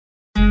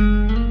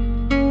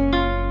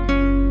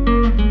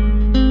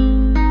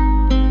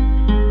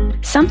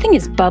Something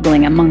is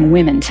bubbling among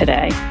women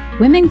today.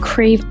 Women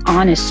crave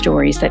honest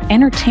stories that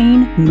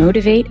entertain,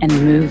 motivate, and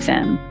move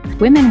them.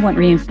 Women want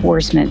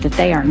reinforcement that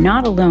they are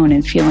not alone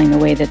in feeling the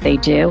way that they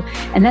do,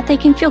 and that they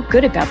can feel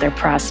good about their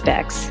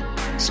prospects.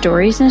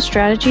 Stories and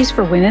Strategies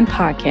for Women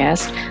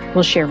podcast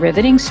will share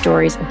riveting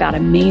stories about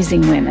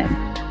amazing women.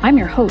 I'm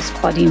your host,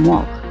 Claudine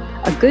Walk.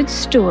 A good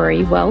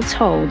story, well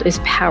told, is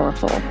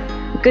powerful.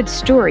 A good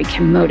story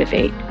can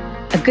motivate.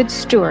 A good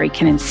story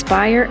can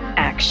inspire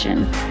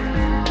action.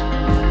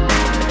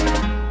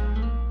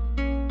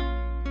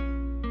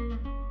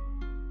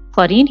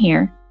 Claudine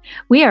here.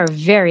 We are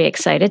very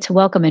excited to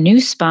welcome a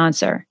new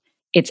sponsor.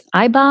 It's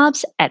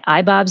iBobs at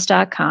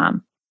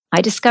iBobs.com.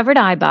 I discovered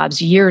iBobs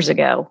years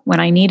ago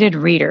when I needed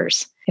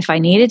readers. If I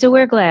needed to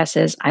wear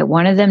glasses, I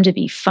wanted them to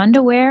be fun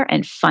to wear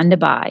and fun to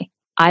buy.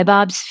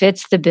 iBobs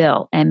fits the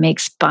bill and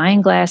makes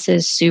buying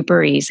glasses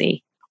super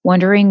easy.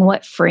 Wondering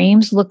what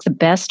frames look the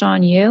best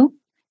on you?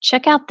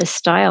 Check out the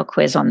style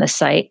quiz on the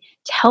site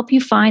to help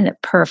you find the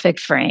perfect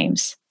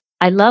frames.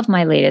 I love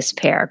my latest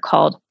pair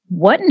called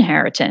What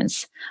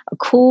Inheritance? A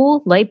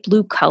cool light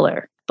blue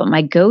color. But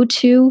my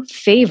go-to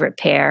favorite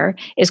pair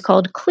is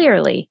called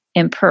Clearly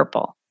in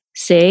purple.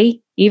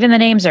 See, even the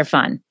names are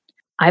fun.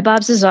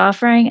 iBobs is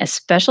offering a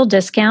special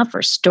discount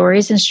for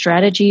Stories and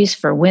Strategies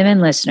for Women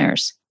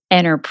listeners.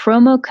 Enter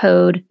promo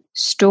code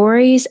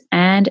STORIES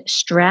and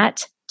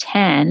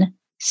STRAT10,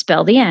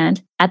 spell the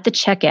and, at the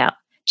checkout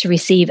to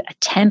receive a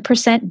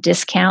 10%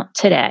 discount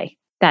today.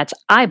 That's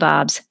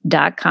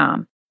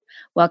iBobs.com.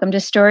 Welcome to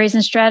Stories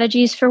and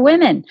Strategies for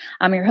Women.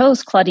 I'm your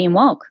host, Claudine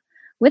Walk.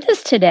 With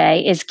us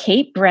today is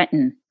Kate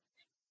Brenton.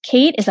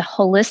 Kate is a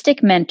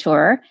holistic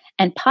mentor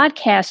and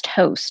podcast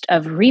host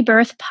of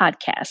Rebirth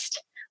Podcast.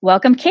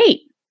 Welcome,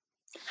 Kate.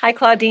 Hi,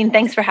 Claudine.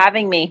 Thanks for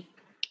having me.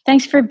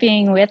 Thanks for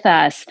being with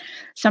us.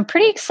 So I'm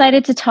pretty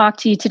excited to talk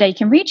to you today. You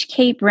can reach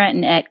Kate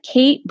Brenton at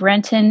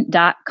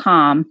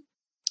katebrenton.com.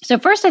 So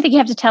first, I think you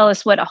have to tell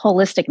us what a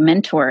holistic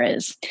mentor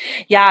is.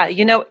 Yeah,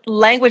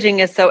 languaging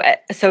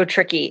is so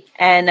tricky.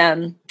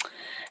 And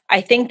I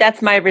think that's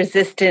my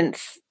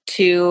resistance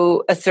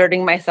to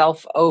asserting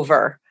myself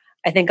over.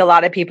 I think a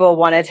lot of people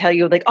want to tell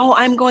you like, oh,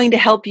 I'm going to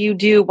help you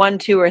do 1,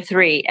 2, or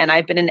 3. And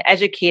I've been an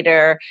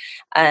educator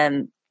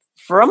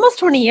for almost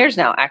 20 years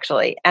now,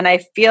 actually. And I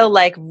feel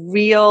like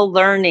real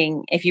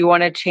learning, if you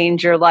want to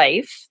change your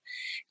life,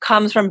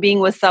 comes from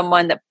being with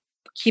someone that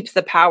keeps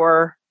the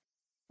power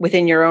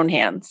within your own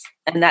hands.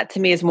 And that to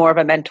me is more of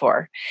a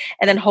mentor.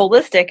 And then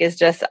holistic is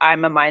just,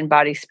 I'm a mind,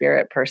 body,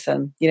 spirit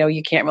person.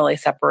 You can't really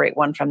separate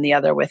one from the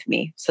other with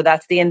me. So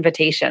that's the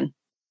invitation.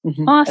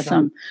 Mm-hmm.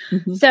 Awesome.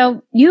 Mm-hmm.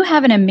 So you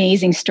have an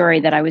amazing story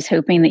that I was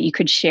hoping that you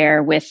could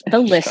share with the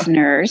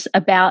listeners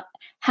about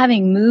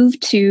having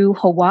moved to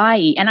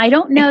Hawaii. And I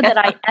don't know that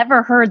I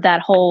ever heard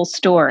that whole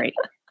story.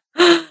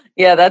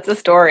 Yeah, that's a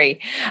story.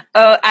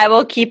 I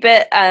will keep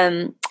it.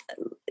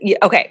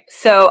 Okay.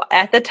 So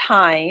at the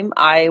time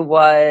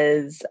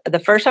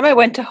the first time I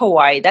went to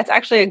Hawaii, that's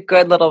actually a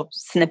good little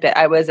snippet.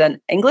 I was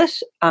an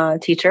English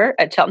teacher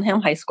at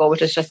Cheltenham High School,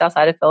 which is just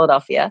outside of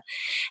Philadelphia.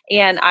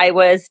 And I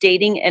was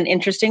dating an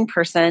interesting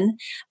person.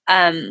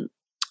 When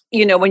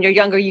you're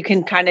younger, you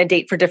can kind of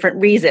date for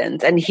different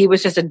reasons. And he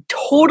was just a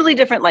totally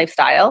different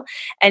lifestyle.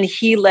 And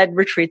he led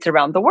retreats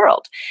around the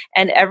world.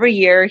 And every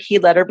year he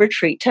led a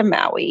retreat to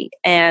Maui.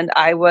 And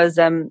I was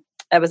an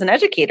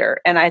educator,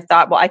 and I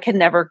thought, well, I can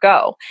never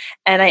go.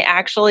 And I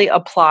actually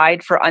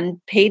applied for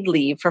unpaid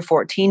leave for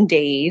 14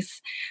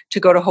 days to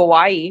go to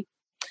Hawaii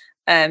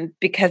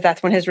because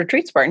that's when his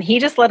retreats were. And he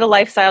just led a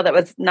lifestyle that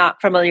was not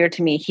familiar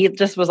to me. He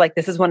just was like,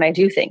 this is when I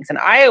do things. And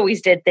I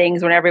always did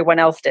things when everyone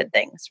else did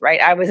things,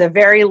 right? I was a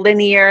very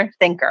linear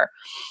thinker.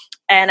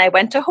 And I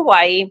went to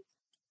Hawaii.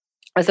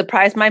 I was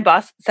surprised my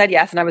boss said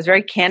yes. And I was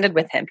very candid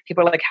with him.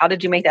 People were like, how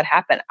did you make that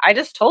happen? I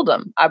just told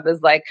him. I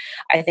was like,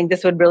 I think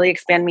this would really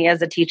expand me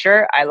as a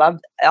teacher. I love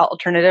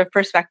alternative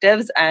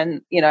perspectives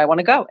and, I want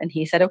to go. And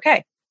he said,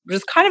 okay, which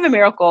was kind of a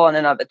miracle in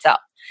and of itself.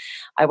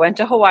 I went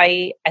to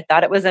Hawaii. I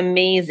thought it was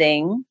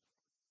amazing,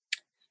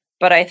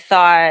 but I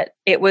thought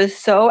it was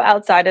so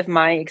outside of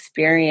my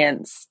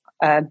experience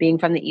being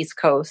from the East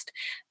Coast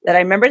that I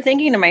remember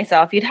thinking to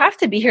myself, you'd have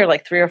to be here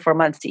like 3 or 4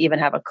 months to even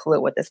have a clue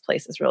what this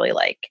place is really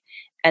like.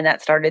 And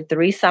that started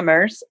 3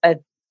 summers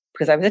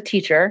because I was a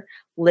teacher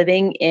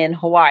living in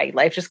Hawaii.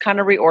 Life just kind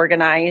of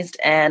reorganized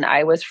and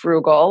I was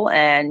frugal,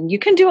 and you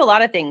can do a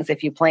lot of things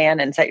if you plan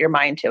and set your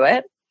mind to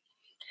it.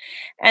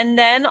 And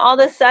then all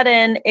of a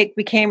sudden it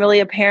became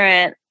really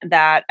apparent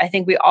that I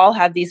think we all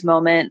have these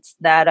moments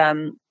that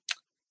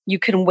you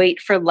can wait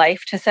for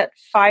life to set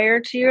fire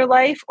to your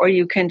life, or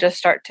you can just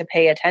start to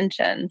pay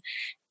attention.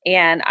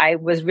 And I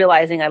was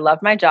realizing I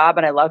loved my job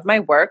and I loved my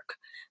work,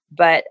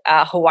 but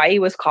Hawaii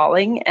was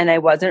calling and I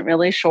wasn't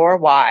really sure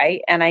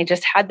why. And I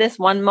just had this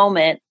one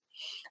moment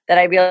that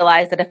I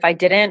realized that if I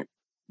didn't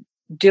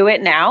do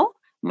it now,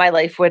 my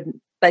life would,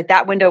 like,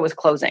 that window was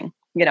closing,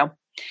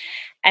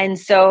 And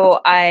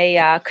so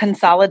I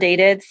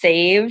consolidated,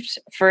 saved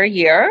for a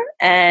year,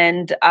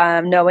 and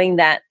knowing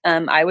that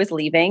I was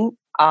leaving,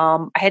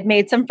 I had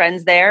made some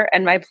friends there,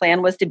 and my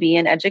plan was to be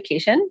in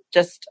education,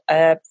 just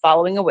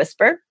following a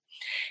whisper.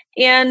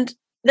 And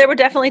there were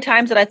definitely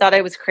times that I thought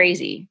I was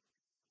crazy.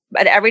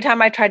 But every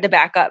time I tried to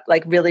back up,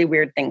 like really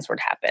weird things would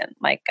happen.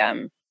 Like,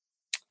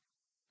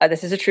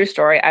 this is a true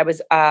story. I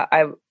was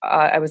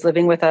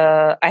living with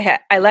I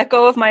let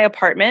go of my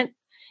apartment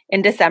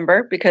in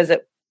December because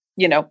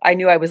I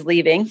knew I was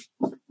leaving.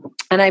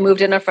 And I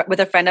moved in with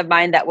a friend of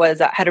mine that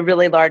had a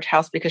really large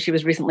house because she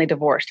was recently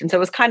divorced. And so it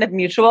was kind of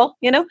mutual,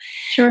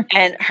 Sure.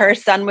 And her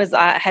son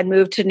had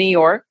moved to New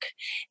York.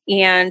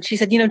 And she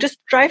said, just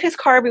drive his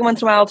car every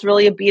once in a while. It's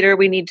really a beater.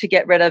 We need to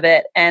get rid of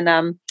it.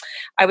 And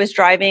I was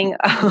driving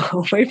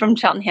away from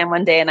Cheltenham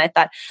one day and I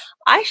thought,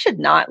 I should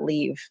not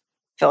leave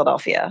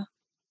Philadelphia.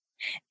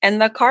 And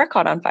the car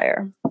caught on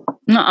fire.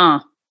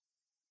 Uh-uh.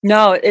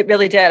 No, it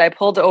really did. I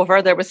pulled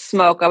over. There was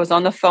smoke. I was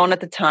on the phone at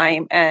the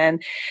time,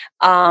 and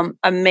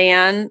a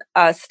man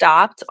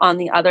stopped on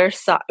the other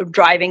side,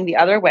 driving the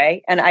other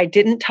way, and I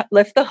didn't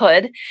lift the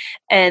hood.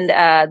 And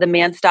the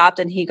man stopped,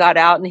 and he got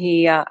out, and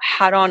he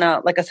had on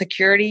a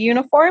security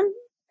uniform,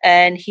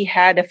 and he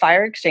had a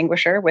fire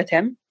extinguisher with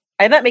him.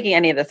 I'm not making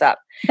any of this up.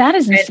 That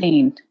is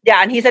insane.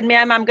 Yeah, and he said,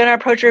 "Ma'am, I'm going to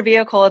approach your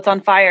vehicle. It's on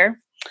fire."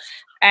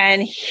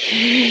 And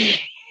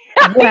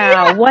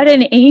Wow, what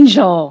an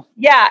angel.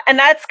 Yeah. And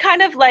that's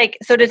kind of like,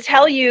 so to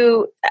tell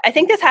you, I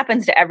think this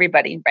happens to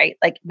everybody, right?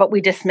 But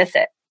we dismiss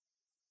it,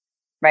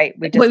 right?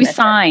 We dismiss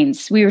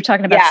signs. We were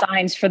talking about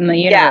signs from the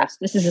universe. Yeah.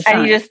 This is a sign.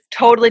 And you just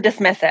totally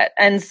dismiss it.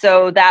 And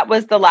so that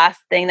was the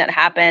last thing that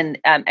happened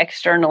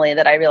externally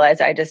that I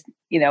realized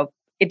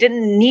it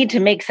didn't need to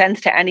make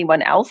sense to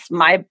anyone else.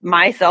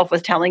 Myself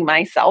was telling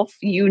myself,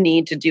 you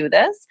need to do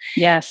this.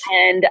 Yes.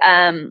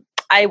 And,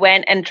 I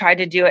went and tried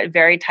to do it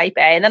very type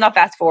A, and then I'll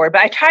fast forward,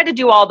 but I tried to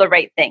do all the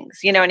right things.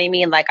 You know what I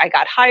mean? Like I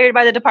got hired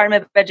by the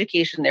Department of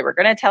Education. They were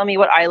going to tell me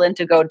what island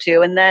to go to.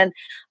 And then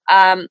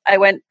I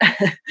went,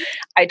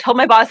 I told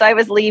my boss I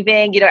was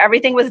leaving,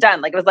 everything was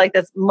done. Like it was like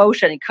this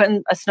motion,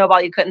 a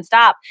snowball you couldn't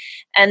stop.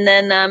 And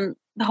then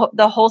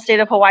the whole state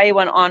of Hawaii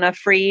went on a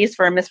freeze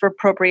for a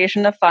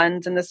misappropriation of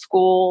funds, and the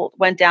school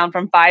went down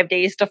from 5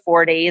 days to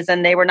 4 days,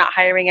 and they were not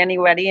hiring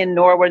anybody, and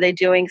nor were they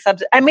doing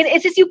I mean,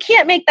 it's just, you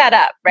can't make that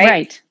up, right?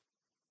 Right.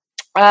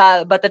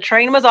 But the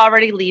train was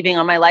already leaving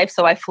on my life,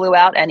 so I flew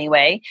out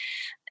anyway.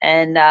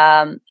 And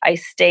I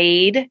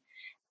stayed,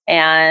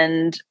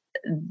 and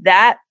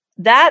that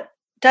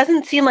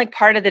doesn't seem like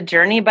part of the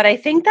journey, but I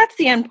think that's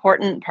the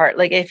important part.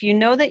 Like if you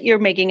know that you're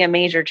making a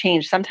major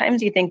change,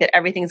 sometimes you think that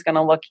everything's going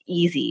to look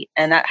easy.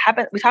 And that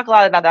happens. We talk a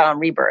lot about that on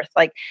Rebirth.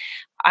 Like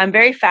I'm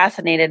very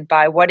fascinated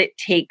by what it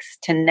takes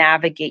to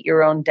navigate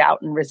your own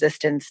doubt and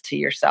resistance to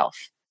yourself.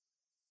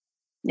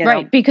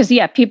 Right. Because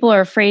people are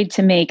afraid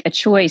to make a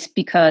choice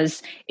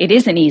because it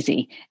isn't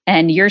easy.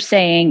 And you're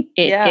saying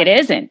it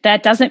isn't.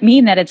 That doesn't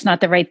mean that it's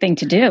not the right thing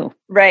to do.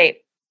 Right.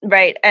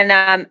 Right.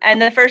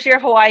 And the first year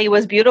of Hawaii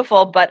was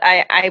beautiful, but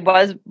I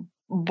was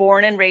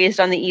born and raised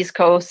on the East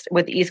Coast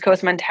with East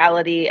Coast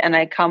mentality. And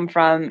I come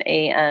from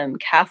a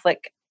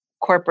Catholic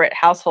corporate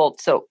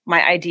household. So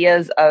my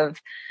ideas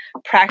of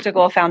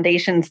practical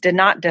foundations did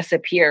not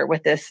disappear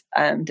with this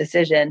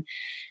decision.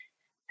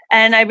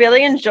 And I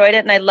really enjoyed it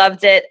and I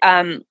loved it.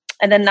 And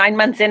then 9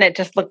 months in, it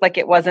just looked like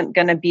it wasn't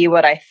going to be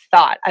what I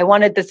thought. I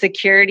wanted the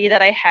security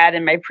that I had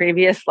in my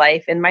previous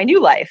life in my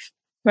new life.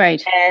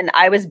 Right. And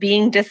I was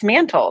being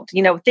dismantled,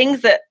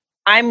 things that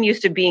I'm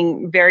used to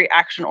being very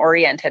action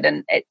oriented.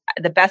 And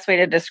the best way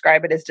to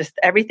describe it is just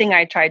everything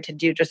I tried to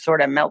do just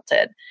sort of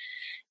melted.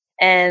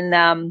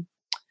 And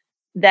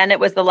then it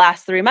was the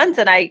last 3 months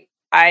and I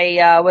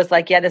was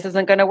like, this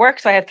isn't going to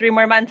work. So I have 3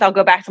 more months. I'll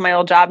go back to my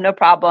old job. No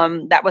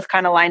problem. That was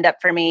kind of lined up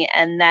for me.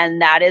 And then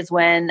that is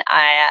when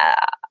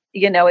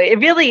it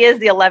really is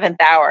the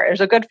 11th hour.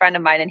 There's a good friend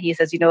of mine and he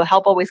says,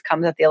 help always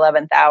comes at the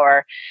 11th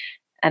hour.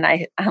 And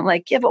I'm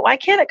like, but why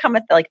can't it come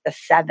at the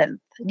 7th?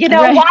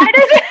 Right. Why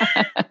does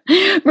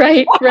it?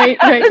 Right.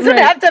 Does it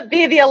have to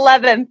be the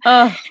 11th?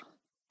 Oh.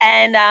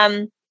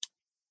 And,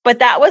 but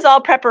that was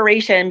all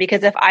preparation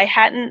because if I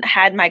hadn't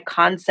had my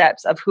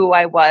concepts of who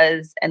I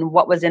was and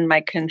what was in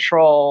my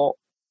control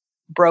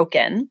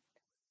broken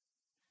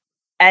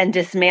and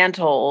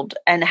dismantled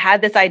and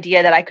had this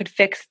idea that I could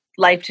fix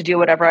life to do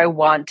whatever I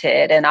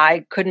wanted and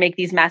I could make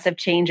these massive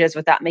changes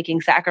without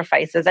making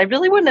sacrifices, I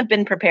really wouldn't have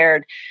been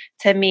prepared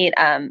to meet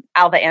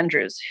Alva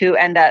Andrews, who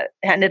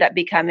ended up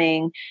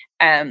becoming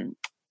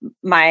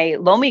my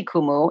Lomi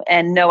Kumu.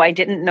 And no, I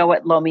didn't know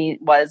what Lomi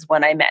was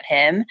when I met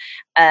him.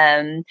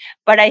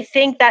 But I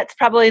think that's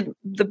probably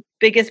the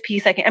biggest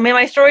piece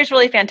my story is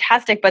really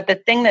fantastic, but the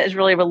thing that is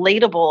really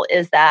relatable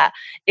is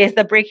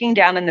the breaking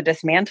down and the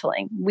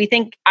dismantling. We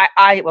think,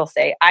 I will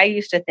say, I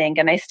used to think,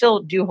 and I still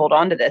do hold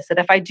on to this, that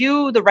if I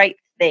do the right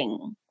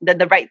thing, then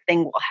the right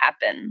thing will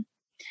happen.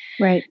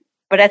 Right.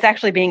 But that's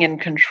actually being in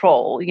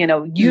control. You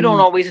don't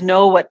always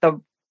know what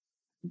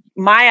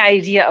my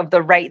idea of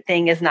the right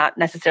thing is not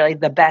necessarily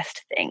the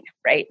best thing,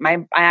 right?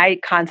 My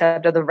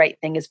concept of the right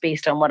thing is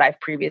based on what I've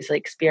previously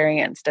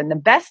experienced. And the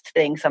best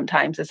thing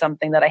sometimes is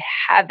something that I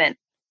haven't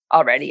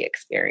already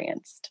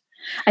experienced.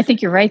 I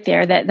think you're right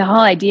there, that the whole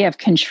idea of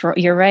control,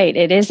 you're right.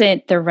 It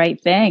isn't the right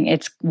thing.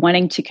 It's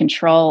wanting to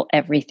control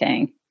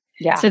everything.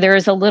 Yeah. So there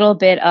was a little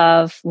bit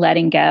of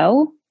letting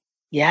go.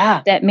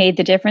 Yeah. That made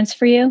the difference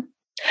for you.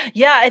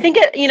 Yeah, I think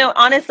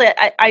honestly,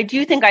 I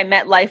do think I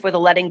met life with a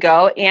letting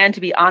go. And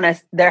to be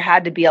honest, there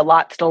had to be a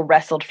lot still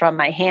wrestled from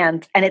my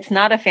hands. And it's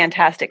not a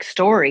fantastic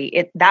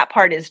story. That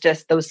part is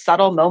just those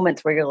subtle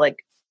moments where you're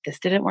like, this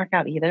didn't work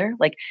out either.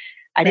 Like,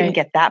 I didn't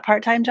get that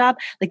part-time job.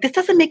 Like, this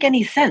doesn't make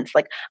any sense.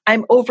 Like,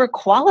 I'm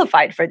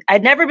overqualified for it.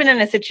 I'd never been in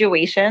a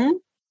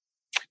situation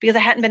because I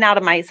hadn't been out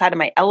of my side of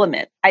my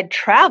element. I'd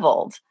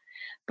traveled,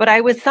 but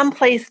I was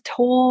someplace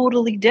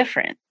totally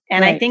different.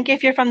 And I think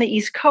if you're from the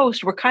East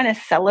Coast, we're kind of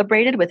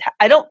celebrated with,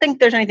 I don't think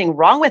there's anything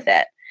wrong with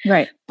it.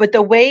 Right. But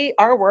the way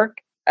our work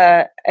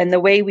and the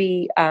way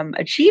we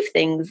achieve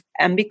things,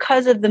 and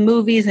because of the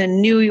movies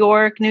in New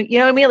York, you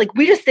know what I mean? Like,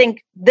 we just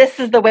think this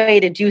is the way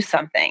to do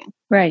something.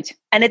 Right.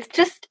 And it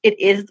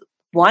is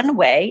one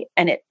way,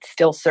 and it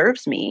still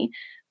serves me,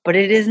 but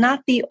it is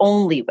not the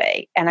only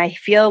way. And I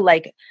feel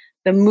like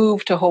the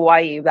move to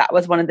Hawaii, that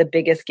was one of the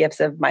biggest gifts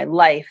of my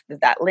life,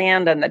 that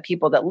land and the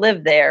people that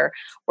live there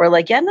were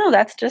like, yeah, no,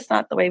 that's just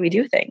not the way we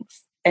do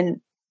things. And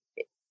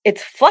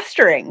it's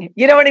flustering.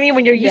 You know what I mean?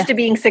 When you're used to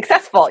being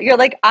successful, you're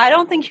like, I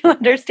don't think you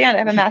understand. I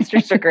have a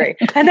master's degree.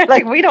 And they're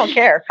like, we don't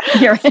care.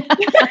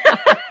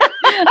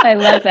 I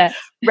love that.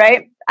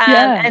 Right.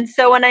 And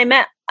so when I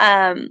met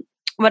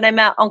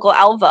Uncle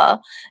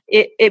Alva,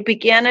 it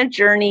began a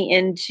journey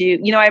into,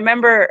 I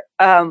remember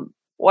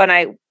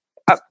when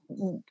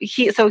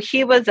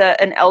he was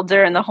an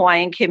elder in the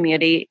Hawaiian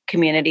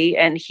community,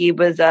 and he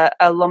was a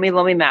Lomi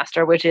Lomi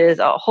master, which is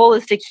a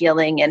holistic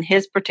healing, and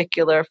his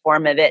particular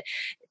form of it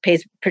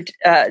pays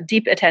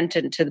deep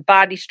attention to the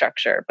body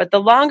structure. But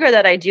the longer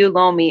that I do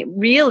Lomi,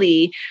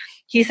 really,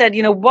 he said,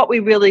 what we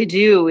really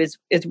do is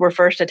we're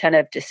first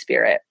attentive to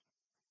spirit.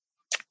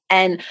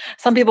 And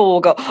some people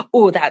will go,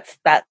 oh, that's,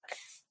 and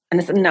I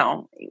said,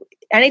 no.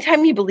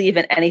 Anytime you believe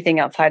in anything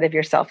outside of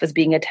yourself is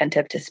being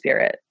attentive to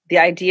spirit. The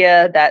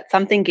idea that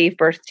something gave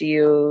birth to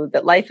you,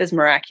 that life is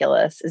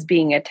miraculous, is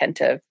being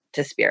attentive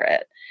to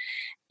spirit.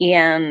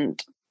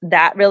 And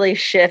that really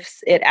shifts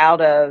it out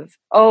of,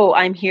 oh,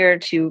 I'm here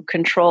to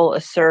control,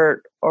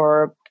 assert,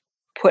 or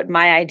put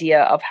my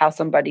idea of how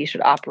somebody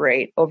should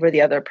operate over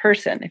the other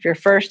person. If you're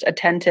first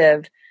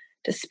attentive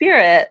to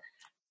spirit,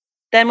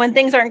 then when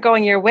things aren't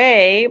going your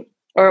way,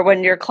 or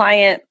when your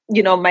client,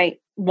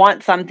 might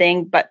want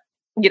something, but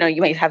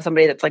you might have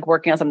somebody that's like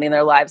working on something in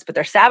their lives, but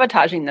they're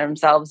sabotaging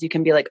themselves. You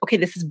can be like, okay,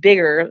 this is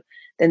bigger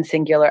than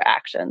singular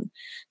action.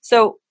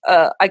 So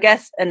I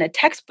guess in a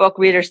textbook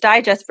Reader's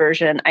Digest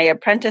version, I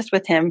apprenticed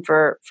with him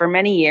for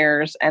many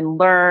years and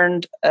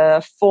learned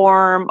a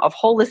form of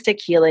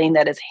holistic healing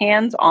that is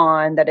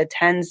hands-on, that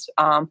attends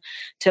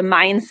to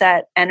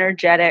mindset,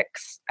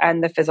 energetics,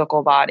 and the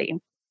physical body.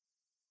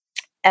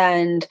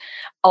 And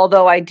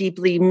although I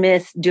deeply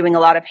miss doing a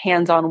lot of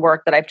hands-on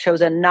work that I've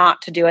chosen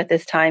not to do at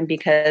this time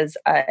because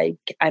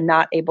I'm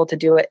not able to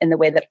do it in the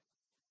way that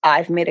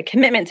I've made a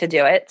commitment to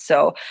do it.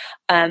 So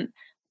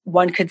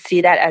one could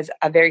see that as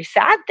a very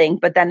sad thing.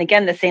 But then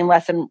again, the same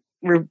lesson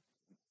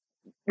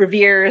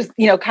reveres,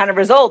 kind of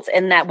results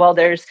in that, well,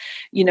 there's,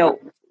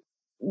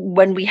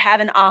 when we have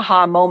an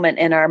aha moment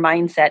in our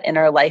mindset, in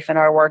our life, in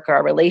our work, or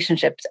our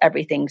relationships,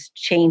 everything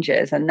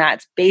changes. And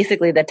that's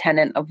basically the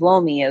tenet of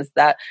Lomi, is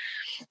that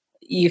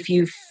if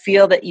you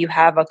feel that you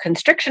have a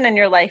constriction in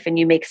your life and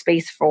you make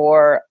space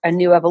for a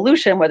new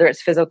evolution, whether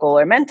it's physical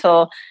or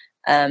mental,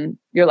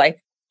 your life,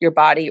 your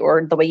body,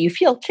 or the way you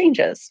feel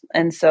changes.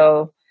 And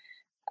so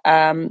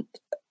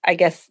I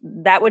guess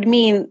that would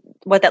mean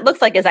what that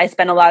looks like is I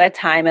spent a lot of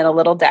time in a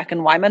little deck in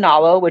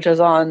Waimanalo, which is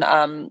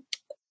on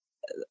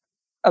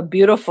a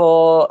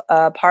beautiful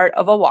part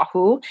of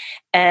Oahu.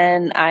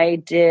 And I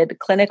did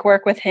clinic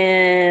work with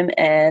him,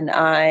 and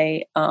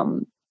I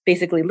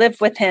basically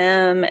lived with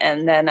him.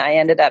 And then I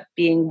ended up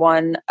being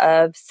one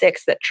of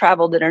 6 that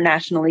traveled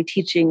internationally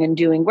teaching and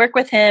doing work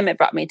with him. It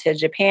brought me to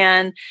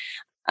Japan.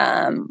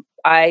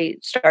 I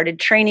started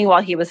training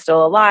while he was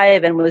still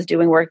alive and was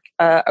doing work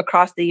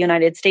across the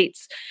United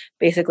States,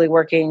 basically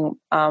working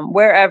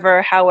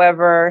wherever,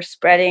 however,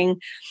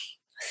 spreading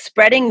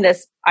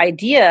this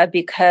idea,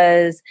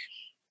 because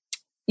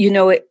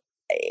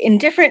in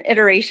different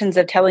iterations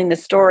of telling the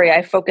story,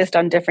 I focused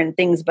on different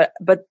things, but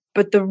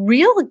the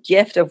real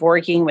gift of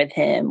working with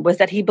him was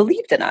that he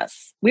believed in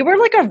us. We were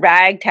like a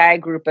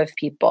ragtag group of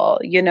people,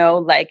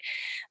 like,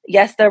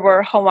 yes, there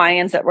were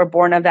Hawaiians that were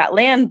born of that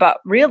land, but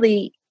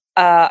really,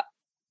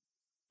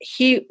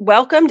 he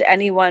welcomed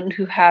anyone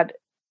who had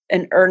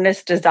an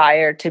earnest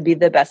desire to be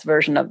the best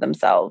version of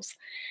themselves.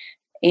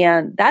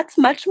 And that's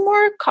much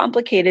more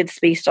complicated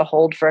space to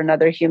hold for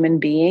another human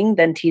being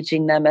than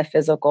teaching them a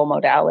physical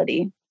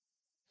modality.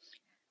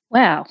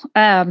 Wow.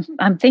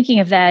 I'm thinking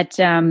of that,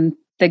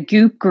 the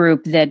Goop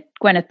group that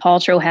Gwyneth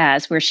Paltrow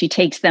has, where she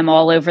takes them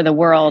all over the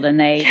world and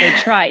they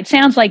try. It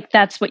sounds like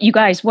that's what you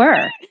guys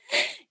were.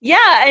 Yeah.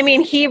 I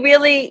mean,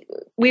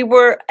 we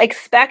were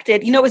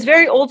expected, it was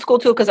very old school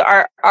too, because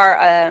our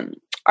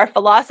our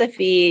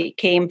philosophy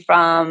came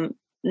from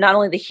not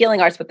only the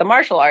healing arts, but the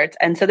martial arts.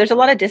 And so there's a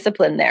lot of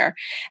discipline there.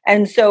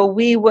 And so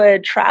we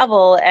would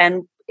travel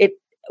and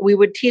we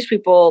would teach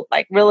people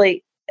like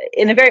really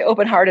in a very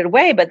open-hearted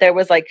way, but there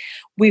was like,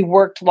 we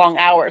worked long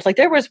hours. Like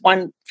there was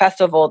one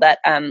festival that,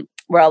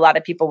 where a lot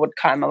of people would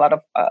come, a lot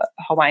of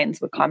Hawaiians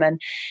would come in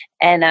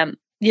and,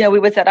 we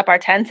would set up our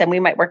tents and we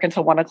might work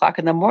until 1:00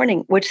 in the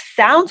morning, which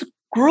sounds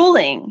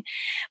grueling,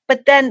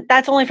 but then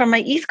that's only from my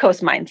East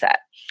Coast mindset.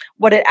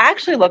 What it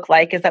actually looked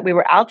like is that we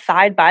were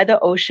outside by the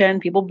ocean.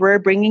 People were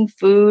bringing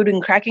food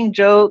and cracking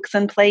jokes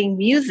and playing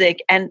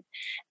music. And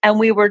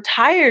we were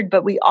tired,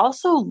 but we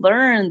also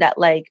learned that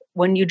like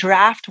when you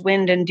draft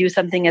wind and do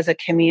something as a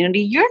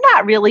community, you're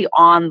not really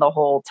on the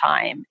whole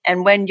time.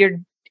 And when you're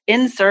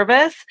in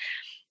service,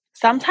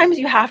 sometimes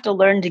you have to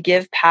learn to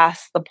give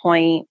past the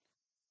point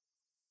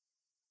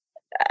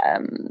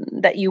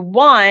that you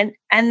want.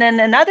 And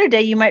then another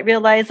day you might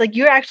realize like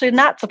you're actually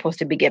not supposed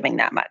to be giving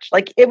that much.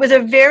 Like it was a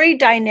very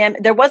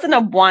dynamic, there wasn't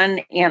a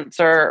one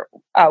answer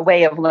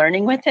way of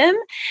learning with him.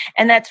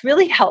 And that's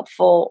really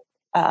helpful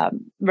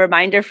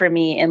reminder for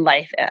me in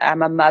life.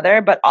 I'm a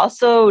mother, but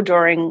also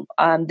during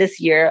this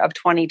year of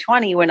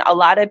 2020, when a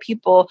lot of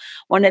people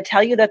want to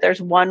tell you that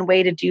there's one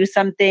way to do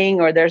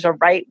something or there's a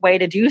right way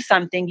to do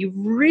something, you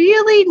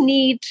really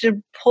need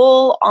to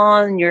pull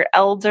on your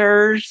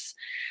elders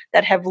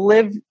that have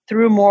lived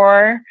through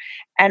more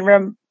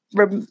and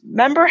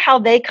remember how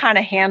they kind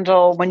of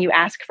handle when you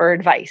ask for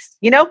advice,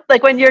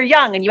 like when you're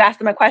young and you ask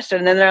them a question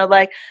and then they're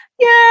like,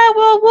 yeah,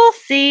 well, we'll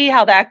see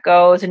how that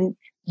goes. And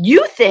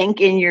you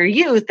think in your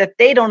youth that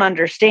they don't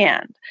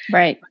understand.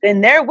 Right. In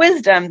their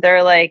wisdom,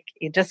 they're like,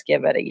 you just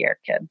give it a year,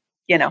 kid,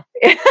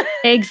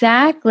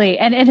 Exactly.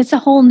 And it's a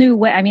whole new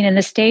way. I mean, in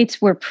the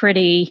States, we're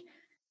pretty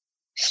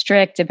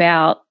strict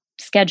about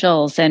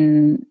schedules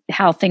and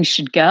how things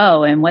should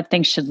go and what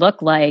things should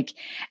look like.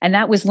 And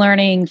that was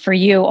learning for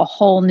you a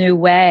whole new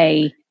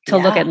way to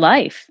look at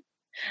life.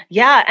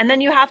 Yeah. And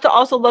then you have to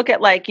also look at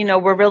like,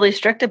 we're really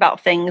strict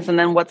about things. And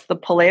then what's the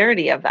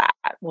polarity of that?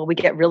 Well, we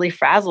get really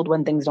frazzled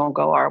when things don't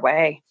go our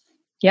way.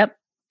 Yep.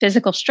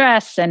 Physical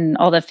stress and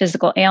all the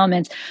physical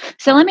ailments.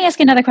 So let me ask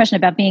you another question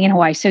about being in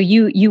Hawaii. So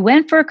you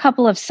went for a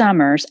couple of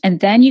summers and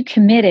then you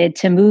committed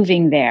to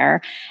moving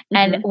there.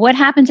 Mm-hmm. And what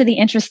happened to the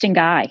interesting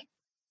guy?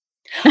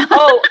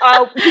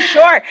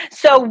 Sure.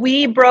 So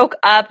we broke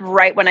up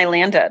right when I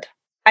landed.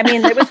 I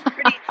mean, it was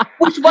pretty,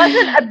 which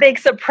wasn't a big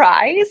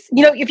surprise.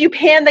 If you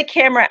pan the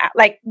camera,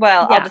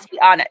 I'll just be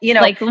honest,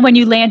 like when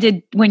you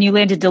landed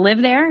to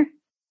live there.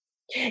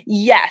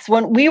 Yes.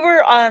 When we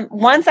were,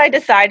 once I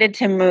decided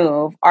to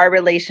move, our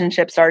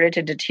relationship started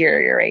to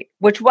deteriorate,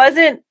 which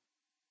wasn't,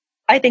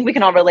 I think we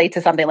can all relate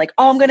to something like,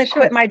 I'm going to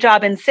quit my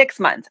job in 6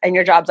 months. And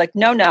your job's like,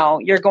 no,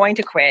 you're going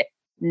to quit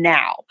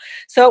now.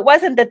 So it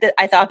wasn't that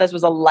I thought this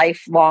was a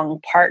lifelong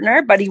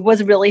partner, but he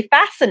was really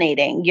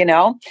fascinating,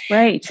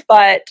 Right.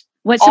 But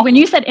so when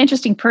you said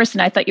interesting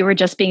person, I thought you were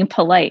just being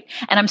polite.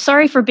 And I'm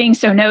sorry for being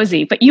so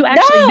nosy, but you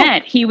actually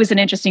meant he was an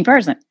interesting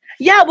person.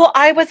 Yeah, well,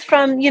 I was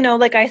from,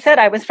 like I said,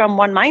 I was from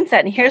one mindset.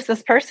 And here's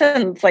this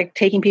person that's like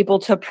taking people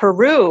to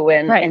Peru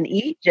and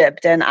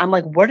Egypt. And I'm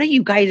like, what are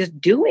you guys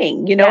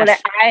doing?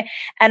 Yes.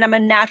 And I'm a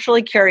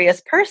naturally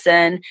curious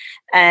person.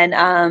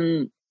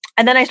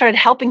 And then I started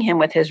helping him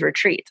with his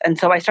retreats. And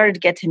so I started to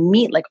get to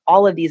meet like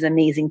all of these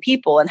amazing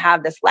people and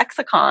have this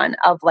lexicon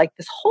of like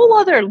this whole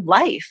other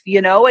life,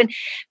 and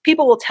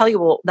people will tell you,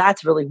 well,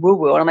 that's really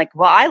woo-woo. And I'm like,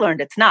 well, I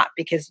learned it's not,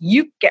 because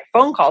you get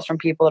phone calls from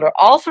people that are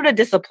all sort of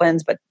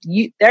disciplines, but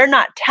they're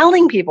not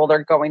telling people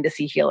they're going to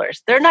see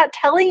healers. They're not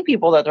telling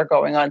people that they're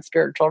going on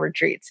spiritual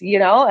retreats.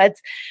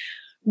 It's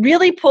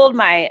really pulled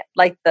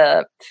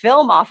the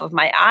film off of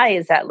my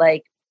eyes that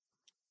like,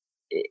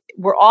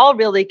 we're all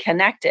really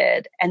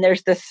connected, and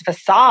there's this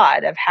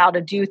facade of how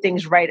to do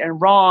things right and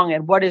wrong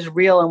and what is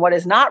real and what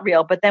is not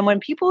real. But then when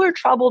people are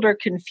troubled or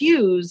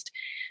confused,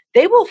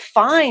 they will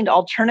find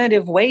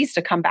alternative ways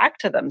to come back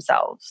to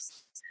themselves.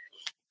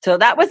 So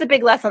that was a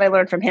big lesson I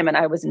learned from him, and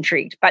I was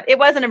intrigued. But it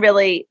wasn't a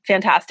really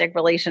fantastic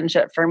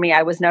relationship for me.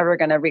 I was never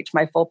going to reach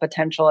my full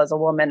potential as a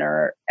woman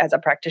or as a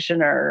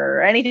practitioner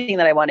or anything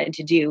that I wanted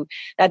to do.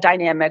 That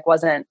dynamic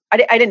wasn't, I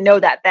didn't know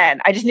that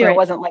then. I just knew It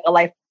wasn't like a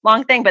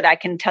lifelong thing, but I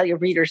can tell you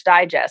Reader's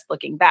Digest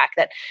looking back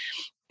that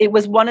it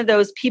was one of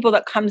those people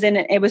that comes in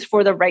and it was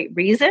for the right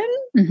reason.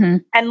 Mm-hmm.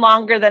 And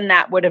longer than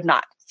that would have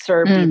not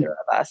served either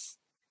of us.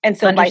 And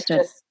so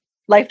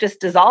life just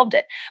dissolved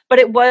it. But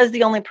it was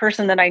the only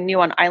person that I knew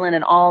on island,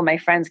 and all my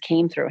friends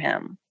came through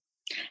him.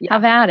 Yeah. How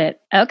about it?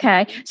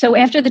 Okay. So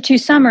after the 2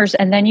 summers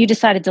and then you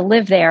decided to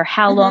live there,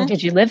 how long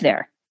did you live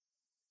there?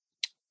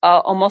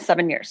 Almost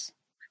 7 years.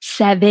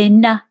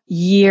 7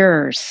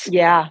 years.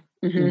 Yeah.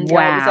 Mm-hmm.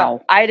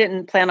 Wow. Yeah, I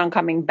didn't plan on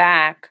coming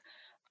back.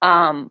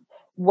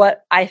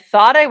 What I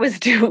thought I was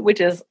doing,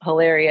 which is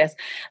hilarious,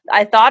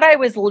 I thought I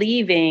was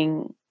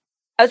leaving.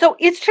 So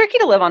it's tricky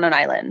to live on an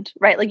island,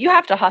 right? Like you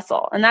have to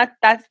hustle, and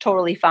that's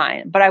totally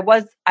fine. But I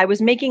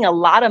was making a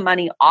lot of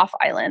money off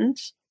island.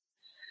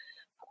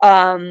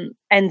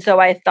 And so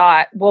I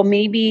thought, well,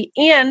 maybe,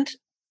 and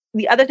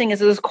the other thing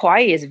is it was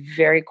quiet, is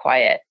very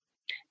quiet.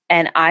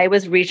 And I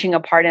was reaching a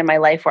part in my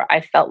life where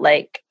I felt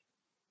like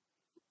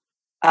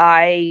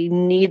I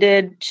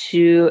needed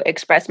to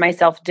express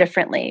myself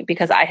differently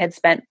because I had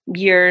spent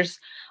years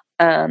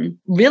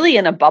really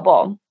in a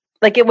bubble.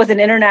 Like it was an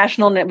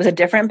international and it was a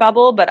different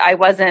bubble, but I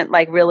wasn't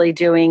like really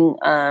doing,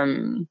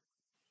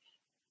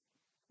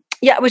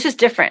 it was just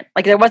different.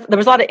 Like there was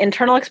a lot of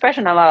internal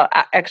expression, a lot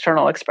of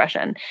external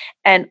expression.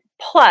 And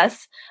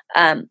plus,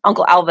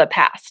 Uncle Alva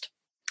passed.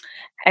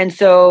 And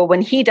so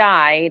when he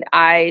died,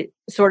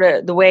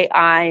 the way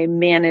I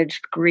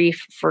managed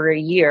grief for a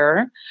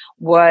year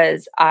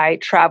was I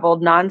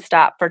traveled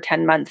nonstop for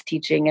 10 months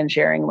teaching and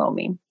sharing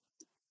Lomi.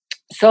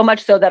 So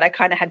much so that I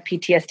kind of had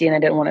PTSD and I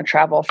didn't want to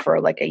travel for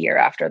like a year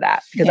after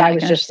that because I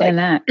was just like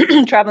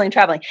traveling,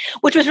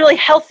 which was really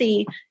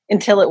healthy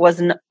until it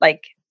wasn't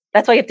like,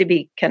 that's why you have to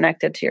be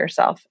connected to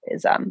yourself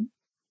is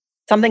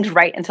something's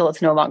right until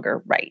it's no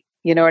longer right.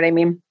 You know what I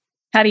mean?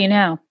 How do you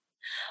know?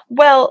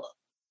 Well,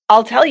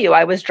 I'll tell you,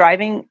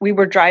 we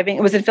were driving,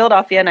 it was in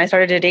Philadelphia and I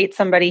started to date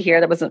somebody here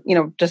that wasn't,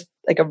 just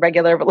like a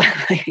regular,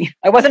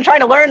 I wasn't trying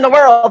to learn the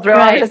world, right?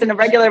 I was just in a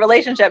regular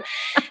relationship.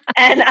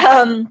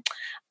 And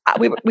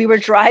we were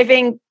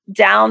driving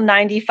down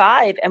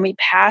 95 and we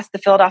passed the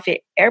Philadelphia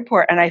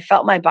airport and I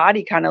felt my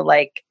body kind of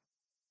like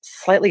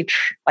slightly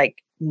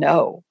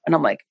no. And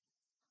I'm like,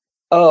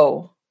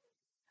 oh,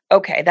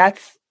 okay,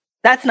 that's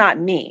not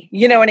me.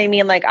 You know what I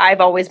mean? Like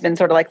I've always been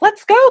sort of like,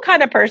 let's go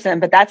kind of person,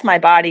 but that's my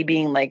body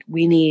being like,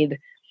 we need,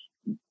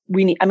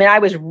 I mean, I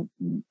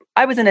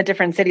was in a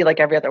different city like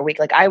every other week.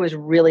 Like I was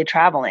really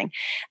traveling.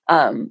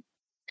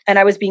 And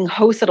I was being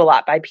hosted a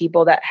lot by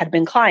people that had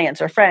been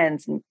clients or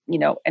friends and,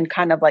 and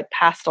kind of like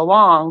passed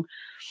along,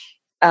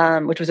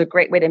 which was a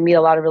great way to meet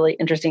a lot of really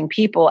interesting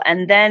people.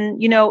 And then,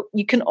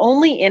 you can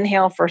only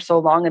inhale for so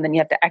long and then you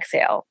have to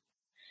exhale.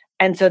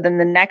 And so then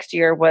the next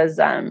year was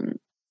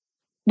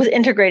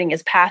integrating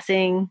his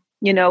passing,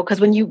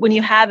 because when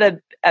you have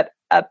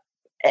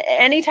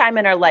any time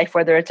in our life,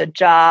 whether it's a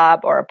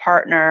job or a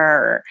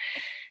partner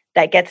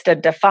that gets to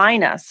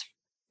define us,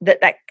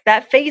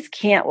 that phase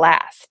can't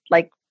last.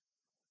 Like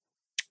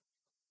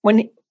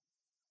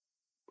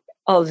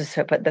I'll just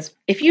put this,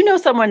 if you know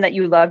someone that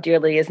you love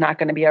dearly is not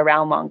going to be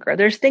around longer,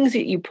 there's things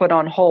that you put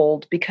on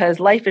hold because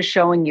life is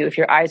showing you, if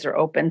your eyes are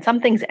open,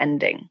 something's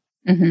ending,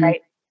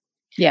 right?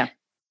 Yeah.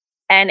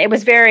 And it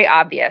was very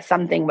obvious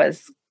something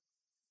was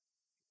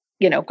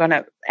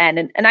gonna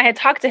end. And I had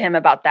talked to him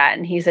about that.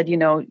 And he said,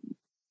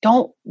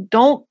 don't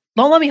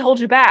let me hold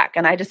you back.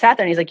 And I just sat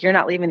there and he's like, you're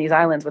not leaving these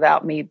islands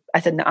without me.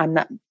 I said, no, I'm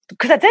not,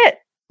 because that's it.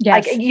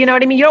 Yes. Like, you know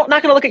what I mean? You're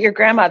not going to look at your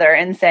grandmother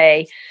and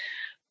say,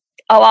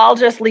 oh, I'll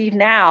just leave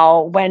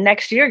now when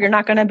next year you're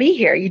not going to be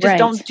here. You just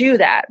don't do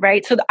that.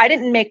 Right. So I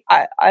didn't make,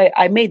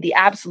 I made the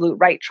absolute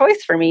right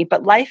choice for me,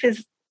 but life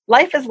is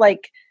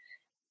like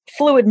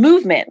fluid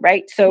movement,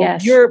 right? So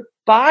your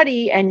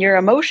body and your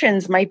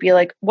emotions might be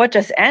like, what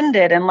just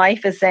ended? And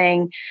life is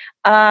saying,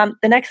 the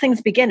next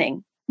thing's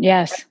beginning.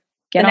 Yes. Right?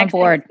 Get on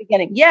board.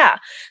 Beginning. Yeah.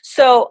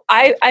 So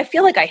I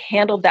feel like I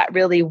handled that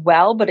really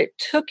well, but it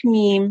took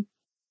me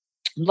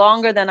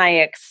longer than I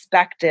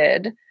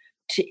expected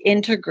to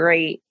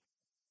integrate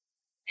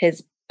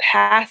his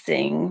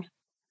passing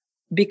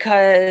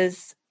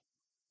because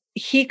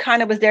he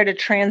kind of was there to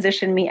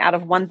transition me out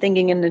of one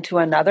thinking into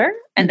another.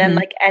 And then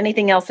like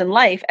anything else in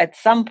life at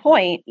some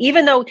point,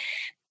 even though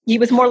he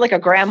was more like a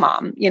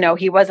grandmom,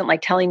 he wasn't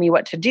like telling me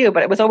what to do,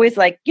 but it was always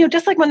like,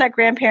 just like when that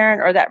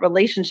grandparent or that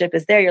relationship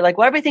is there, you're like,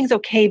 well, everything's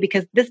okay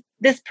because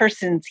this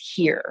person's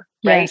here.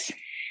 Right. Yes.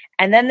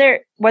 And then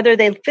whether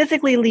they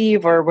physically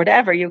leave or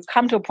whatever, you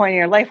come to a point in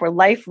your life where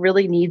life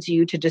really needs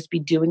you to just be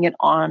doing it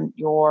on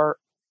your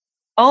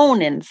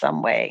own in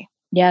some way.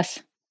 Yes.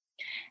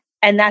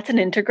 And that's an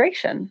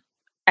integration.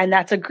 And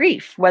that's a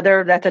grief,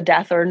 whether that's a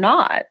death or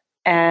not.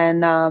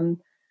 And,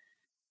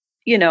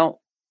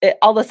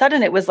 all of a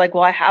sudden it was like,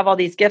 well, I have all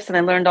these gifts and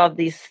I learned all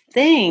these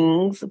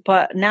things,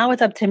 but now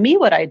it's up to me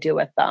what I do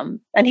with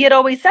them. And he had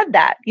always said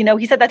that,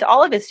 he said that to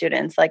all of his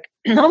students, like,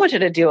 I don't want you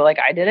to do it like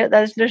I did it.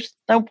 There's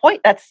no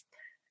point. That's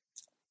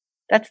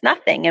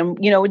nothing. And,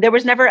 there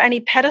was never any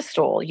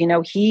pedestal,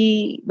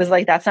 he was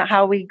like, that's not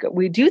how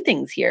we do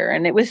things here.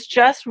 And it was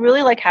just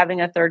really like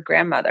having a third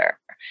grandmother.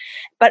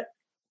 But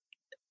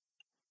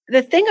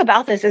the thing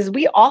about this is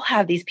we all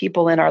have these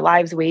people in our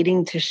lives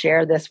waiting to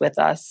share this with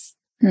us.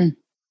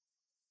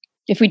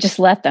 If we just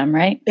let them,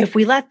 right? If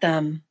we let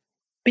them.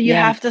 But you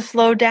have to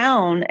slow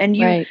down and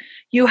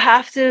you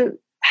have to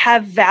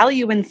have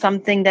value in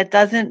something that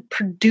doesn't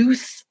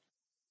produce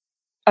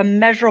a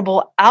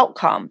measurable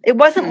outcome. It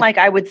wasn't like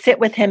I would sit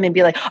with him and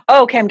be like,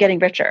 oh, okay, I'm getting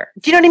richer.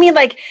 Do you know what I mean?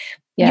 Like,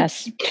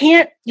 yes,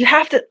 you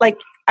have to like,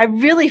 I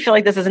really feel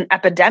like this is an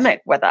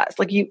epidemic with us.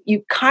 Like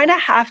you kind of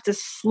have to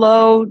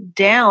slow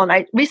down.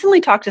 I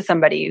recently talked to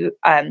somebody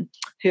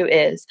who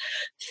is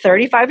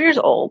 35 years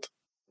old,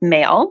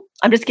 male.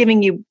 I'm just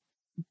giving you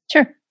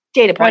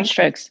data points. Broad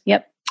strokes.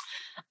 Yep.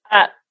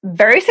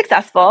 Very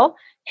successful.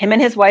 Him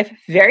and his wife,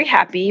 very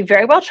happy,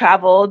 very well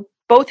traveled,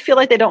 both feel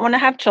like they don't want to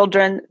have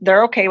children.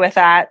 They're okay with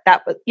that.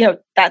 That was,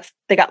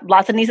 they got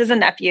lots of nieces and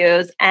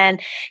nephews.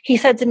 And he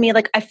said to me,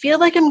 like, I feel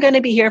like I'm going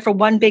to be here for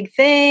one big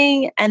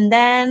thing. And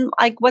then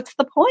like, what's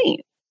the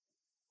point?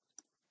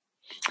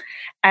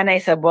 And I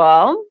said,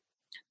 well,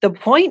 the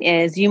point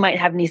is you might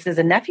have nieces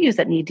and nephews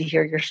that need to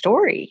hear your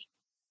story.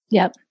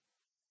 Yep.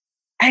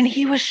 And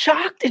he was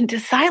shocked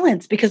into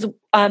silence because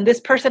this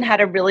person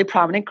had a really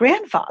prominent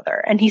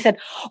grandfather. And he said,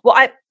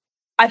 well,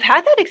 I've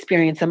had that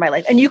experience in my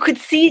life. And you could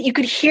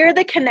hear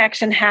the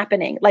connection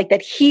happening, like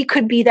that he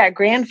could be that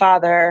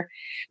grandfather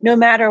no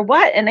matter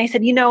what. And I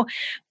said,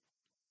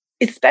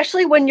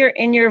 especially when you're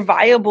in your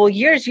viable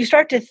years, you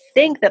start to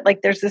think that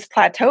like there's this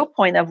plateau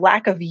point of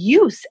lack of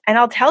use. And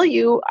I'll tell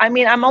you, I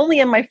mean, I'm only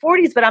in my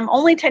 40s, but I'm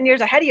only 10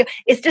 years ahead of you.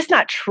 It's just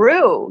not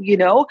true,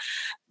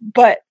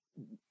 but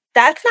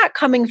that's not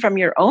coming from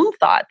your own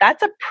thought.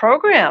 That's a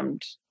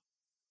programmed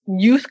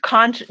youth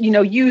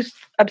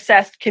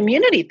obsessed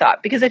community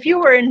thought. Because if you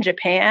were in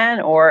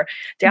Japan or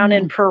down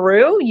in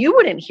Peru, you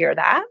wouldn't hear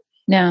that.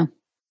 No,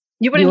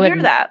 you wouldn't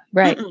hear that.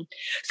 Right.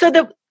 So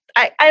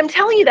I'm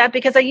telling you that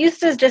because I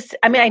used to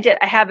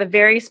I have a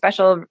very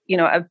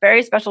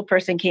special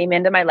person came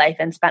into my life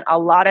and spent a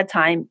lot of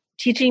time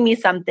teaching me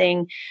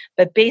something,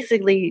 but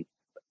basically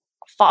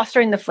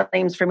fostering the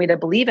flames for me to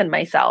believe in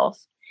myself.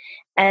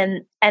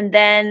 And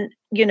then,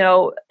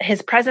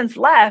 his presence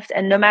left.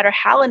 And no matter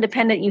how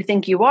independent you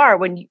think you are,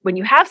 when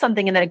you have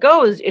something and then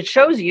it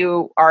shows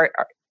you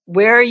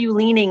where are you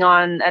leaning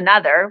on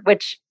another,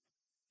 which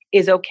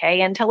is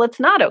okay until it's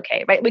not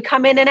okay, right? We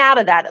come in and out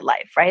of that in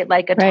life, right?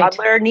 Like a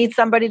toddler needs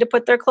somebody to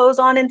put their clothes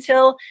on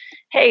until,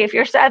 hey, if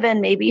you're 7,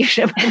 maybe you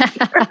should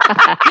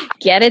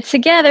get it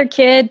together,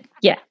 kid.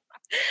 Yeah.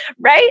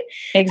 Right?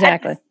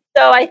 Exactly.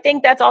 So I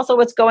think that's also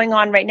what's going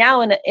on right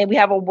now. And we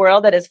have a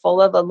world that is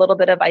full of a little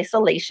bit of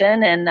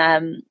isolation.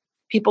 And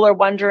people are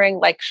wondering,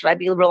 like, should I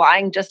be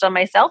relying just on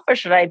myself or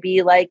should I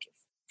be like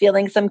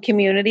feeling some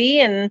community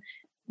and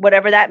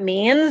whatever that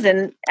means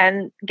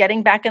and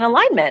getting back in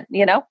alignment,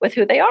 with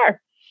who they are.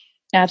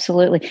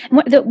 Absolutely.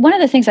 One of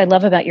the things I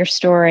love about your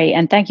story,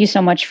 and thank you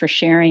so much for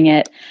sharing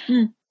it.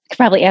 I could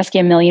probably ask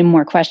you a million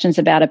more questions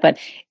about it, but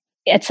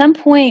at some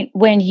point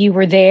when you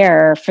were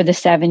there for the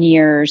 7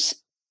 years,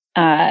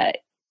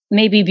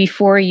 maybe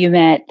before you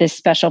met this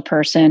special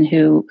person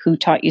who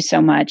taught you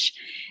so much,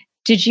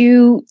 did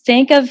you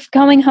think of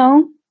going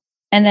home?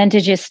 And then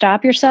did you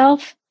stop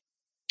yourself?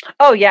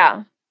 Oh,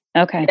 yeah.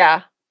 Okay.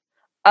 Yeah.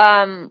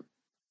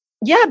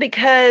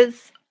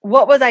 Because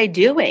what was I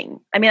doing?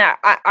 I mean,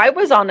 I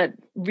was on a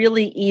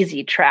really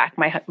easy track.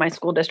 My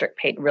school district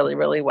paid really,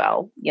 really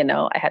well.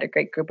 I had a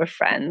great group of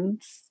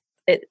friends.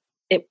 I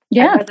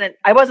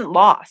wasn't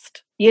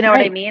lost. You know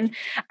what I mean?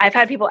 I've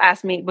had people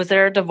ask me, was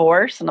there a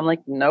divorce? And I'm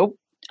like, nope.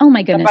 Oh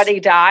my goodness. Somebody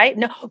died?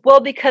 No. Well,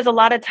 because a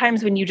lot of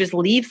times when you just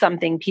leave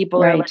something,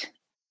 people are like,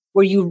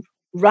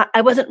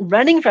 I wasn't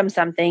running from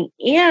something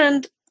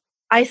and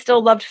I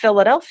still loved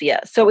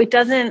Philadelphia. So it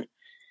doesn't,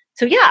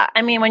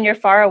 I mean, when you're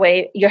far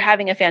away, you're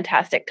having a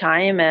fantastic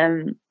time.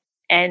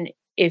 And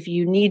if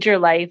you need your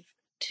life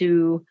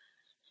to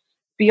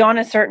be on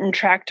a certain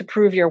track to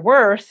prove your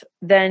worth,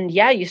 then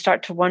you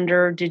start to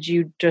wonder, did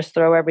you just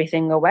throw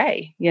everything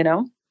away,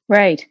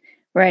 Right.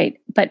 Right.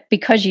 But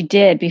because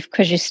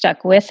you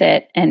stuck with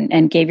it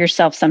and gave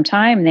yourself some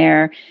time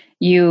there,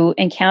 you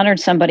encountered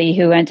somebody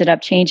who ended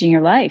up changing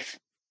your life.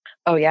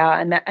 Oh yeah.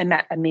 I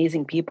met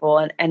amazing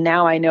people. And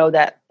now I know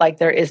that like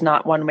there is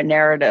not one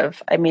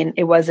narrative. I mean,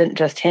 it wasn't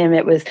just him.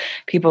 It was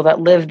people that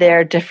lived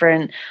there,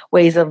 different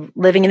ways of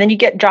living. And then you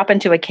drop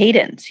into a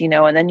cadence,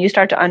 and then you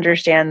start to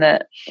understand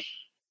that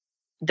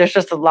there's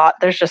just a lot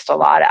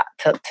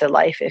to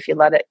life if you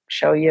let it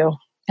show you.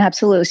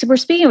 Absolutely. So we're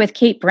speaking with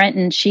Kate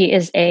Brenton. She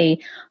is a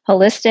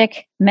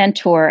holistic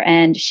mentor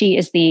and she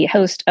is the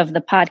host of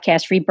the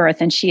podcast Rebirth.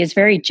 And she is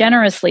very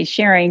generously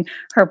sharing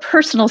her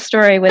personal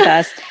story with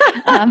us.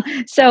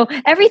 So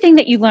everything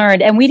that you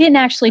learned, and we didn't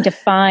actually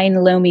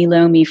define Lomi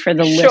Lomi for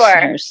the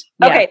listeners.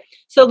 Yeah. Okay.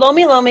 So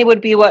Lomi Lomi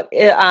would be what,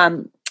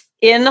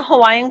 in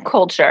Hawaiian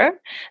culture,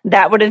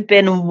 that would have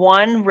been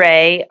one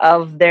ray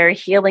of their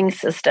healing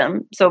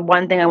system. So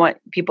one thing I want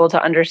people to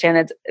understand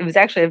is it was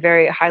actually a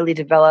very highly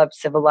developed,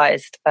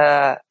 civilized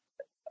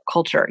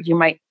culture. You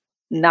might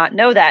not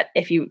know that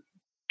if you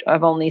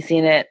have only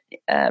seen it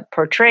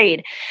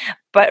portrayed.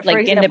 But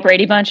like in the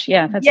Brady Bunch?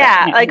 Yeah.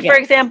 For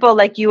example,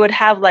 like you would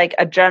have like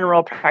a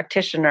general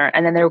practitioner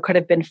and then there could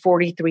have been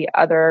 43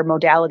 other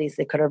modalities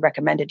they could have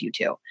recommended you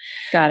to.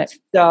 Got it.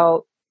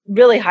 So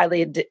really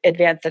highly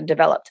advanced and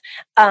developed.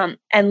 And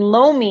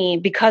Lomi,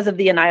 because of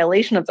the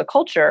annihilation of the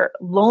culture,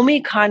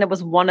 Lomi kind of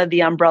was one of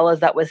the umbrellas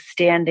that was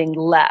standing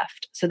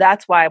left. So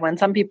that's why when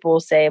some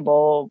people say,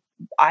 well,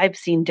 I've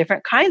seen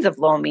different kinds of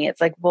Lomi, it's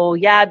like, well,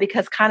 yeah,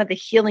 because kind of the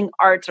healing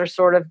arts are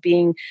sort of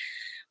being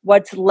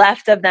what's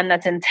left of them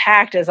that's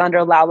intact is under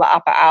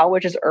Laula'apa'au,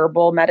 which is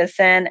herbal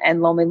medicine,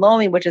 and Lomi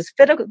Lomi, which is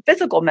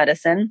physical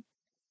medicine,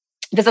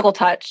 physical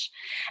touch.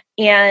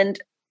 And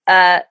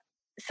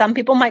some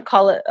people might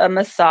call it a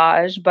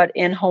massage, but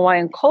in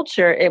Hawaiian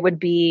culture, it would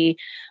be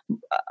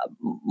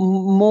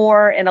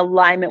more in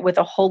alignment with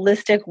a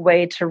holistic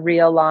way to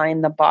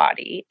realign the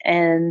body.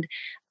 And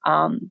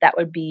that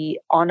would be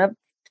on a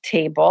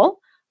table,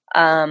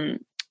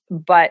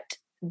 but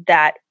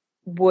that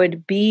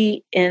would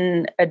be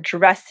in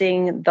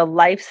addressing the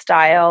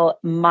lifestyle,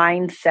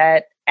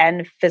 mindset,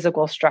 and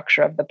physical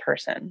structure of the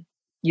person.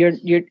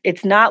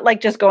 It's not like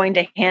just going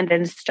to Hand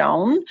and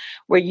Stone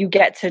where you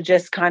get to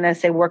just kind of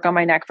say, work on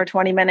my neck for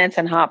 20 minutes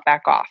and hop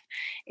back off.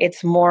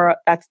 It's more,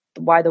 that's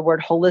why the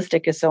word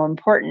holistic is so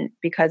important,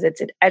 because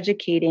it's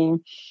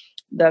educating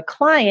the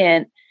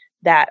client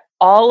that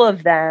all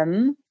of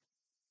them,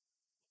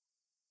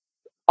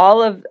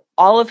 all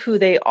of who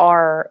they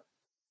are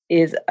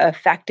is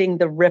affecting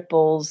the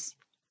ripples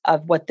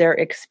of what they're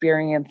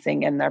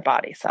experiencing in their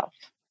body self.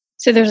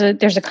 So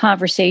there's a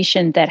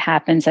conversation that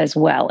happens as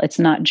well. It's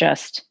not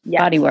just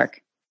body work.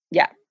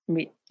 Yeah.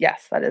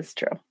 Yes, that is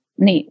true.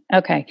 Neat.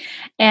 Okay.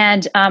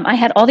 And I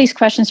had all these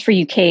questions for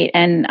you, Kate,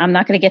 and I'm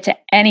not going to get to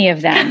any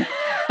of them,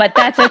 but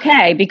that's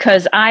okay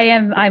because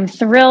I'm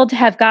thrilled to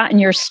have gotten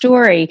your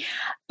story.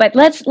 But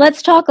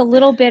let's talk a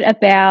little bit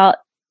about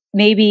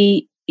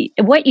maybe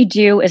what you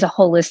do as a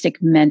holistic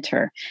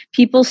mentor.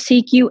 People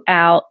seek you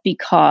out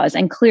because,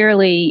 and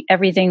clearly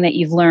everything that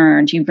you've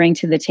learned, you bring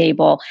to the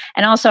table.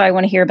 And also I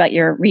want to hear about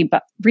your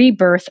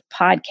Rebirth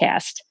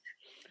podcast.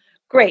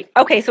 Great.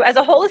 Okay. So as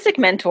a holistic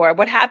mentor,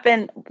 what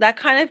happened, that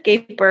kind of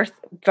gave birth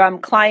from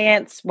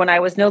clients when I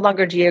was no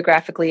longer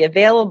geographically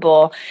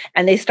available,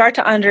 and they start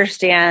to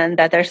understand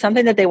that there's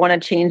something that they want to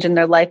change in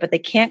their life, but they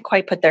can't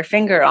quite put their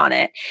finger on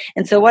it.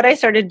 And so what I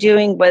started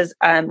doing was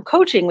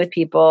coaching with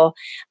people,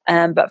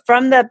 but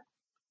from the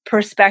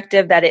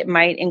perspective that it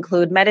might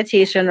include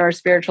meditation or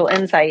spiritual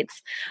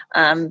insights,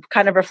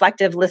 kind of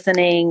reflective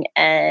listening,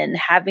 and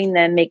having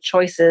them make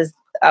choices,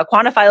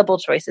 quantifiable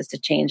choices to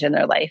change in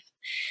their life.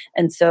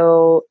 And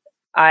so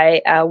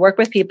I work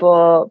with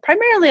people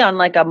primarily on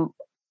like a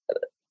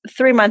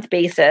 3-month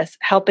basis,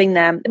 helping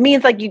them. It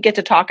means like you get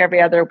to talk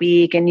every other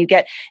week and you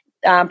get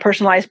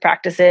personalized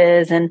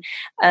practices. And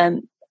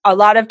a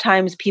lot of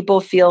times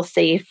people feel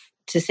safe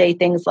to say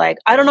things like,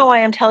 I don't know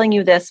why I'm telling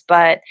you this,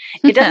 but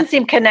it doesn't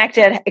seem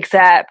connected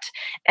except.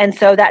 And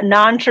so that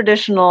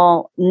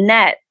non-traditional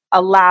net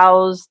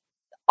allows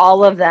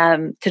all of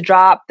them to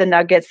drop the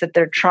nuggets that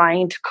they're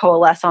trying to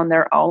coalesce on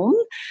their own.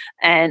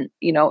 And,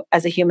 you know,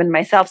 as a human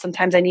myself,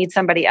 sometimes I need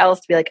somebody else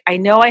to be like, I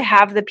know I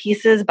have the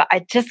pieces, but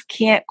I just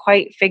can't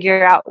quite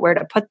figure out where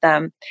to put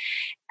them.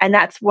 And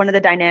that's one of the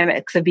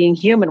dynamics of being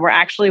human. We're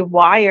actually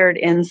wired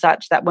in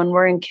such that when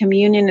we're in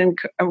communion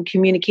and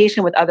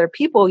communication with other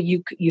people,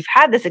 you've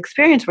had this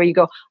experience where you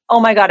go, oh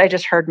my God, I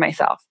just heard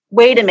myself.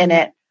 Wait a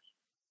minute.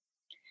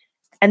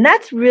 And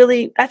that's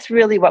really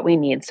what we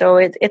need. So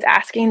it's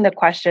asking the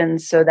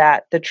questions so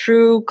that the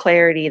true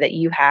clarity that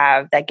you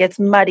have that gets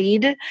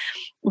muddied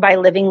by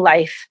living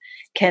life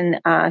can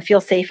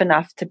feel safe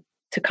enough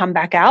to come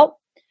back out.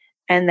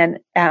 And then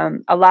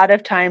a lot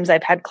of times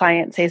I've had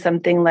clients say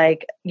something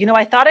like, you know,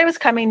 I thought I was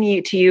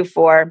coming to you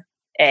for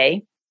A.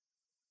 And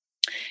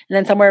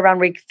then somewhere around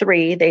week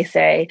 3, they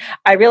say,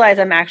 I realize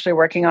I'm actually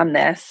working on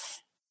this.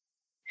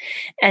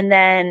 And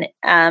then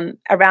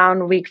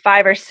around week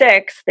 5 or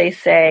 6, they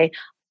say,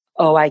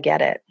 oh, I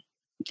get it.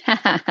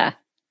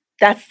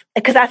 That's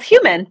because that's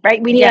human,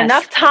 right? We need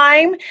enough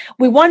time.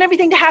 We want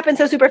everything to happen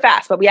so super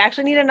fast, but we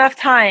actually need enough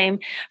time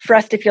for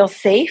us to feel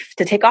safe,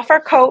 to take off our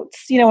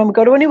coats. You know, when we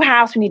go to a new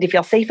house, we need to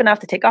feel safe enough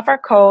to take off our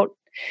coat,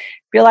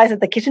 realize that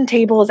the kitchen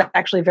table is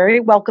actually very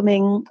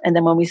welcoming. And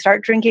then when we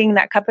start drinking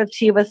that cup of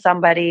tea with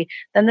somebody,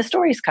 then the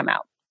stories come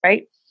out,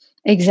 right?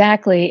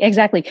 Exactly.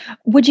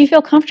 Would you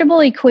feel comfortable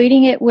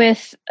equating it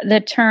with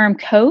the term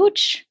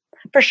coach?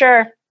 For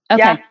sure. Okay.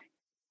 Yeah.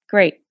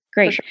 Great.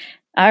 Sure.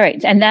 All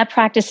right. And that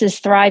practice is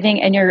thriving,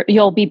 and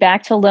you'll be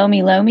back to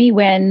Lomi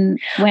when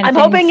I'm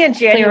hoping in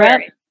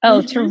January.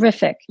 Oh,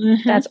 terrific.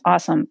 Mm-hmm. That's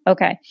awesome.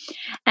 Okay.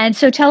 And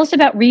so tell us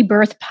about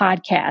Rebirth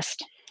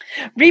podcast.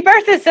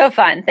 Rebirth is so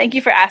fun. Thank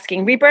you for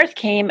asking. Rebirth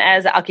came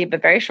as, I'll keep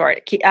it very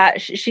short.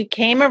 She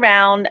came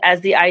around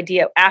as the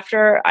idea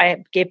after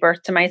I gave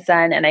birth to my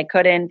son, and I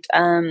couldn't,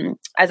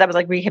 as I was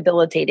like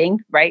rehabilitating,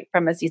 right,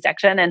 from a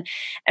C-section, and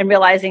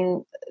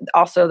realizing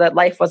also that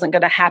life wasn't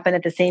going to happen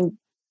at the same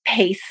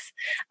pace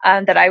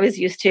that I was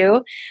used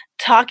to,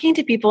 talking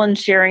to people and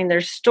sharing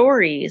their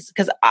stories,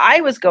 because I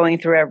was going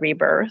through a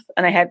rebirth,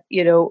 and I had,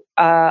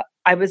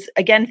 I was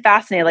again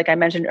fascinated, like I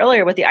mentioned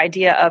earlier, with the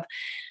idea of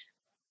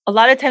a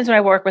lot of times when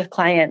I work with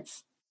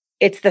clients,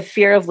 it's the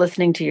fear of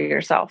listening to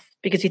yourself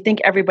because you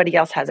think everybody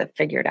else has it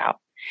figured out.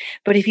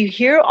 But if you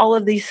hear all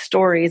of these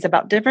stories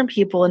about different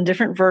people in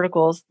different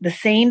verticals, the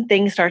same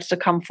thing starts to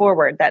come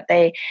forward, that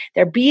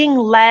they're being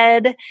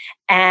led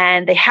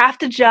and they have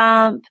to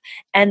jump,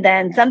 and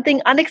then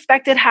something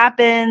unexpected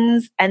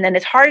happens, and then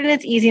it's hard and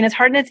it's easy and it's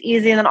hard and it's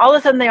easy. And then all of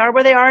a sudden they are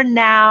where they are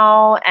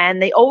now,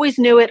 and they always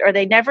knew it or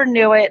they never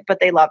knew it, but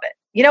they love it.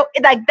 You know,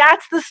 like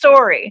that's the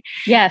story.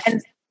 Yes.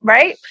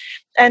 Right.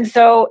 And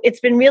so it's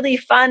been really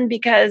fun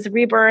because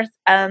Rebirth,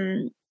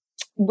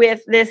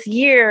 with this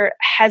year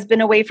has been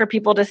a way for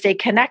people to stay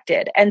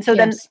connected. And so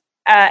then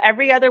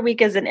every other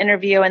week is an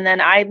interview. And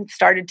then I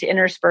started to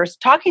intersperse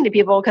talking to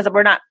people because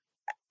we're not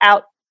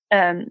out,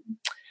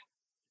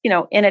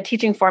 in a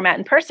teaching format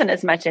in person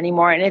as much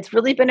anymore. And it's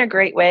really been a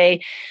great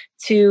way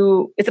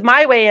it's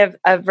my way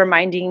of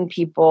reminding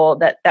people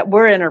that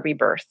we're in a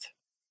rebirth,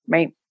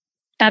 right?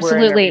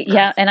 Absolutely.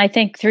 Yeah. And I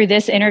think through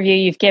this interview,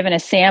 you've given a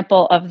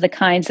sample of the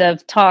kinds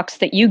of talks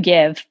that you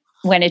give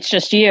when it's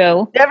just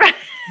you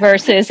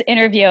versus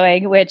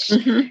interviewing, which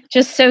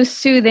just so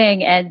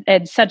soothing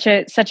and such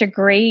a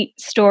great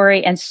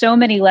story and so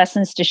many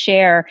lessons to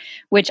share,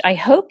 which I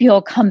hope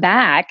you'll come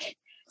back.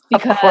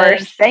 Because, of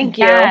course. Thank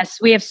you. Yes,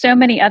 we have so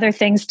many other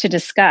things to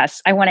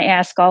discuss. I want to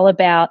ask all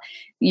about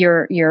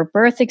your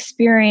birth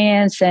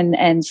experience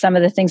and some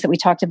of the things that we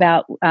talked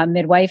about,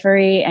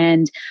 midwifery,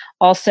 and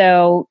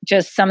also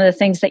just some of the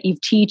things that you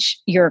teach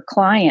your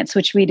clients,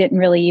 which we didn't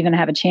really even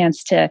have a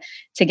chance to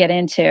get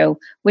into,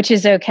 which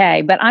is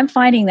okay. But I'm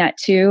finding that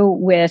too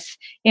with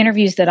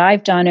interviews that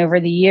I've done over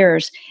the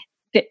years,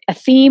 that a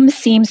theme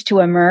seems to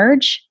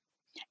emerge,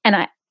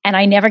 and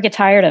I never get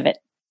tired of it.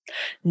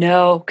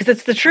 No, because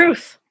it's the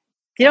truth.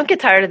 You don't get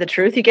tired of the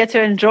truth. You get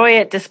to enjoy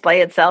it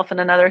display itself in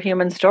another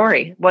human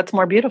story. What's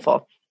more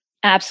beautiful?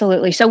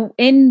 Absolutely. So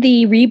in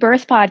the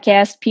Rebirth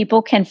podcast,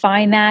 people can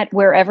find that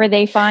wherever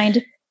they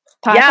find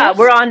podcasts? Yeah,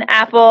 we're on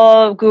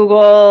Apple,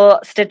 Google,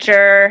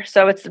 Stitcher.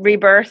 So it's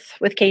Rebirth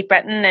with Kate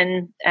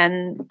Brenton,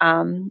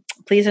 and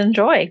please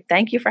enjoy.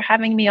 Thank you for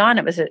having me on.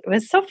 It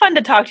was so fun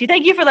to talk to you.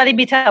 Thank you for letting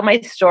me tell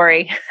my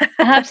story.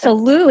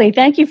 Absolutely.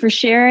 Thank you for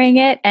sharing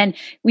it. And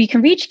we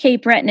can reach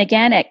Kate Brenton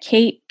again at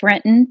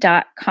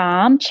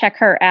katebrenton.com. Check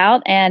her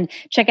out and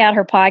check out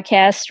her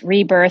podcast,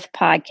 Rebirth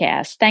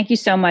Podcast. Thank you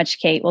so much,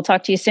 Kate. We'll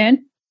talk to you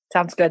soon.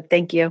 Sounds good.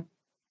 Thank you.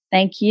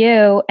 Thank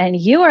you. And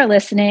you are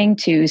listening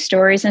to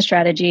Stories and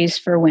Strategies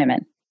for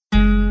Women.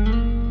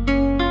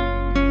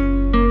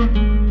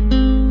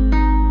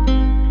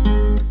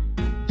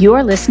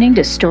 You're listening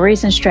to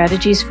Stories and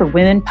Strategies for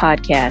Women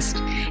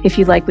podcast. If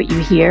you like what you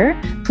hear,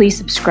 please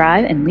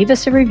subscribe and leave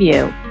us a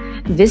review.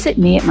 Visit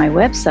me at my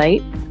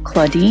website,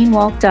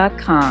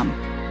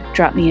 claudinewalk.com.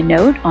 Drop me a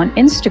note on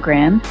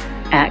Instagram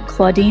at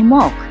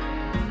ClaudineWalk.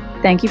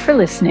 Thank you for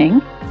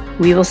listening.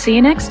 We will see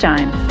you next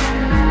time.